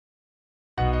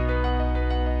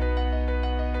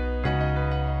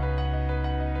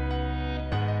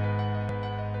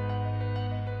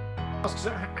ask, so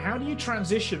how do you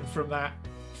transition from that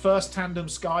first tandem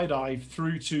skydive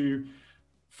through to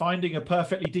finding a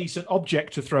perfectly decent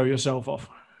object to throw yourself off?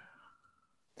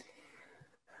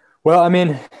 Well, I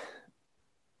mean,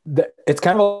 it's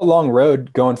kind of a long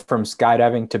road going from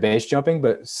skydiving to base jumping,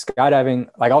 but skydiving,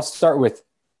 like I'll start with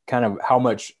kind of how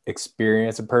much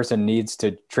experience a person needs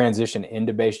to transition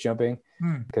into base jumping.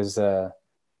 Because,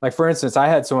 like for instance, I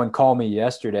had someone call me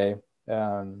yesterday,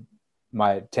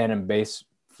 my tandem base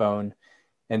phone,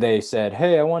 and they said,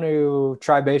 "Hey, I want to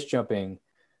try base jumping."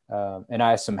 And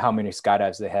I asked him how many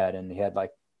skydives they had, and he had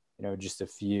like, just a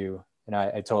few. And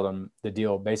I told him the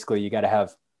deal. Basically, you got to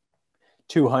have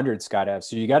 200 skydives.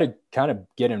 So you got to kind of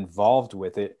get involved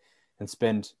with it and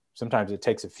sometimes it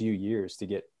takes a few years to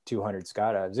get 200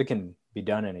 skydives. It can be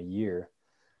done in a year,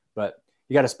 but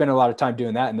you got to spend a lot of time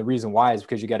doing that. And the reason why is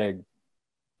because you got to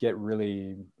get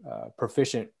really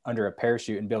proficient under a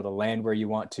parachute and be able to land where you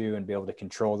want to and be able to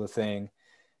control the thing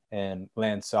and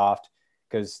land soft.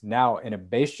 Because now in a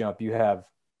base jump, you have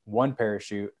one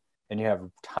parachute and you have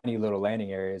tiny little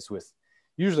landing areas with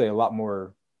usually a lot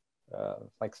more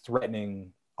like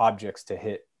threatening objects to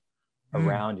hit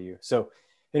around you. So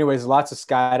anyways, lots of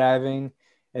skydiving.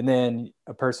 And then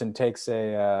a person takes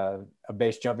a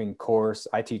base jumping course.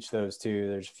 I teach those too.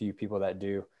 There's a few people that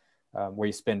do where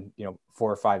you spend,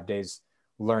 4 or 5 days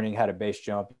learning how to base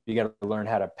jump. You got to learn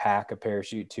how to pack a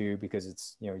parachute too, because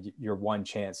it's, your one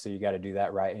chance. So you got to do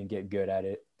that right and get good at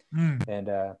it. And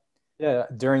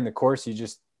during the course, you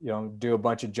just, do a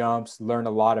bunch of jumps, learn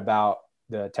a lot about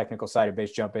the technical side of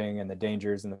base jumping and the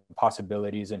dangers and the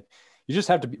possibilities. And you just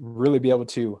have to really be able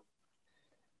to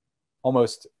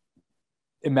almost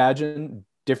imagine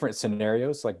different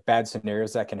scenarios, like bad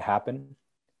scenarios that can happen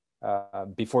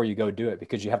before you go do it,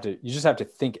 because you just have to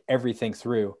think everything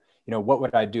through. What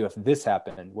would I do if this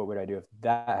happened? What would I do if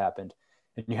that happened?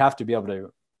 And you have to be able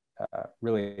to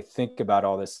really think about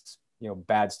all this,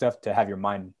 bad stuff to have your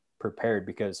mind prepared,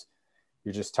 because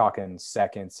you're just talking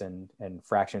seconds and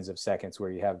fractions of seconds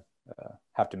where you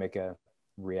have to make a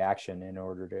reaction in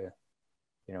order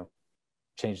to,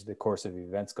 change the course of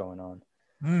events going on.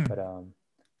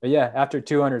 But yeah, after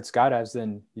 200 skydives,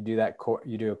 then you do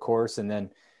you do a course, and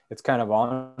then it's kind of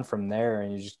on from there,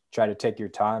 and you just try to take your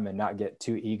time and not get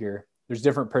too eager. There's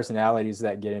different personalities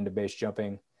that get into base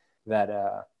jumping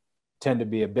that tend to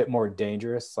be a bit more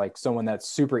dangerous, like someone that's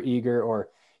super eager, or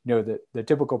the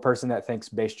typical person that thinks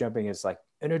base jumping is like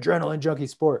an adrenaline junkie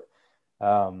sport.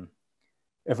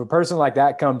 If a person like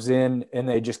that comes in and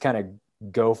they just kind of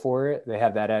go for it, they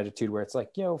have that attitude where it's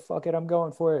like, fuck it, I'm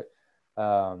going for it.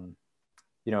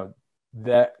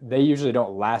 That they usually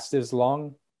don't last as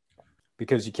long,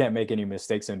 because you can't make any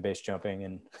mistakes in base jumping,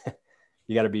 and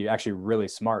you got to be actually really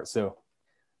smart. So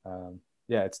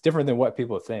it's different than what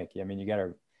people think. I mean, you got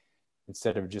to,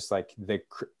 instead of just like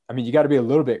you got to be a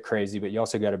little bit crazy, but you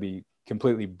also got to be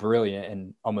completely brilliant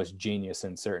and almost genius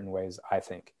in certain ways, I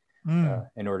think,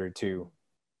 in order to,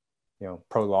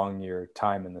 prolong your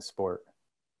time in the sport.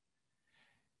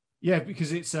 Yeah,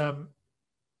 because it's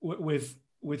with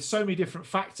so many different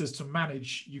factors to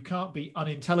manage, you can't be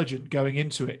unintelligent going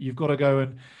into it. You've got to go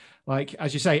and, like,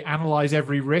 as you say, analyze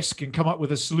every risk and come up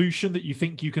with a solution that you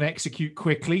think you can execute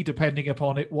quickly, depending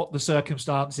upon what the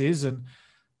circumstance is. And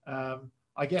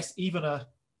I guess even a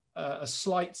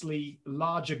slightly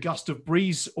larger gust of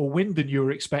breeze or wind than you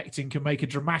were expecting can make a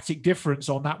dramatic difference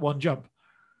on that one jump.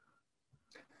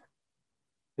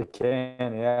 It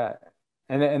can, yeah.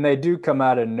 And they do come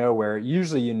out of nowhere.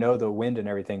 Usually, the wind and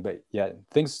everything, but yeah,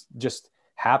 things just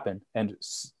happen. And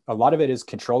a lot of it is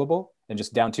controllable and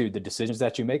just down to the decisions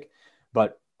that you make.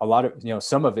 But a lot of,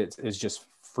 some of it is just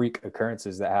freak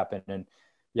occurrences that happen. And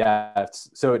yeah,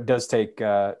 so it does take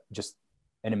just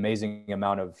an amazing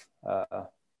amount of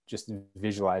just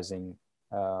visualizing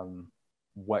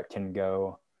what can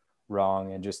go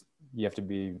wrong. And just, you have to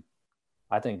be,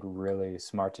 I think, really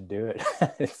smart to do it.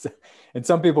 And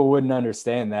some people wouldn't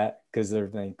understand that, because they're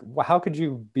think, well, how could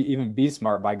you even be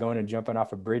smart by going and jumping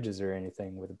off of bridges or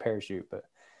anything with a parachute? But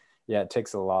yeah, it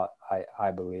takes a lot,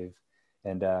 I believe.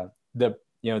 And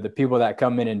the people that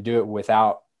come in and do it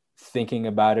without thinking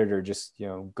about it, or just,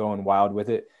 going wild with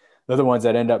it, they're the ones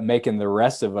that end up making the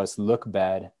rest of us look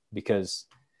bad, because,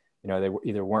 they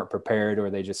either weren't prepared, or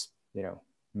they just,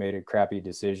 made a crappy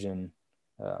decision.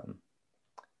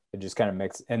 It just kind of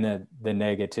makes, and the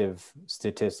negative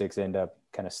statistics end up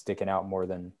kind of sticking out more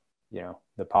than,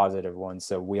 the positive ones.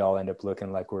 So we all end up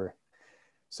looking like we're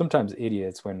sometimes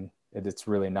idiots when it's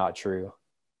really not true.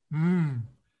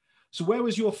 So where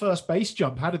was your first base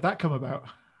jump? How did that come about?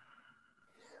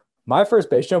 My first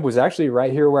base jump was actually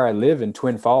right here where I live in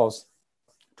Twin Falls,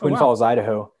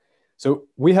 Idaho. So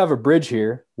we have a bridge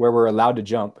here where we're allowed to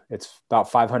jump. It's about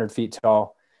 500 feet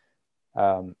tall.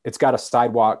 It's got a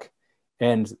sidewalk,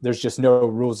 and there's just no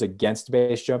rules against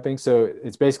base jumping. So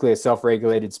it's basically a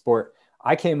self-regulated sport.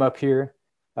 I came up here,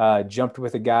 jumped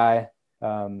with a guy.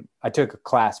 I took a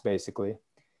class basically,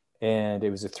 and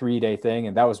it was a 3-day thing.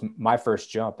 And that was my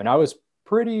first jump. And I was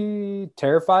pretty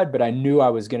terrified, but I knew I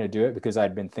was going to do it because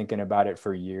I'd been thinking about it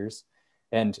for years.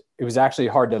 And it was actually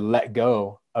hard to let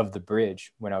go of the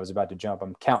bridge when I was about to jump.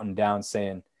 I'm counting down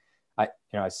saying,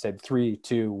 I said 3,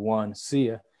 2, 1, see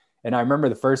ya. And I remember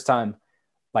the first time,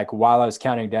 like while I was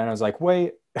counting down, I was like,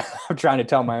 wait, I'm trying to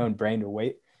tell my own brain to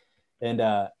wait. And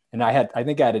I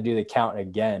think I had to do the count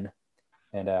again.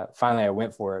 And finally I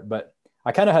went for it, but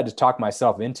I kind of had to talk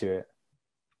myself into it.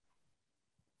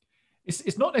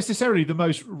 It's not necessarily the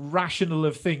most rational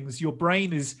of things. Your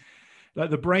brain is like,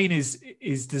 the brain is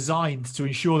designed to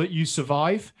ensure that you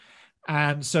survive.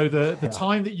 And so the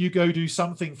time that you go do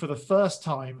something for the first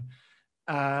time,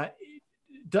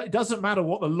 it doesn't matter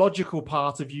what the logical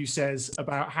part of you says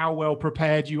about how well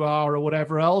prepared you are or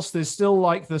whatever else. There's still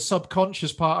like the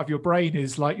subconscious part of your brain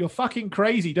is like, you're fucking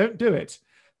crazy. Don't do it.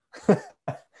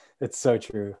 It's so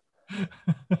true.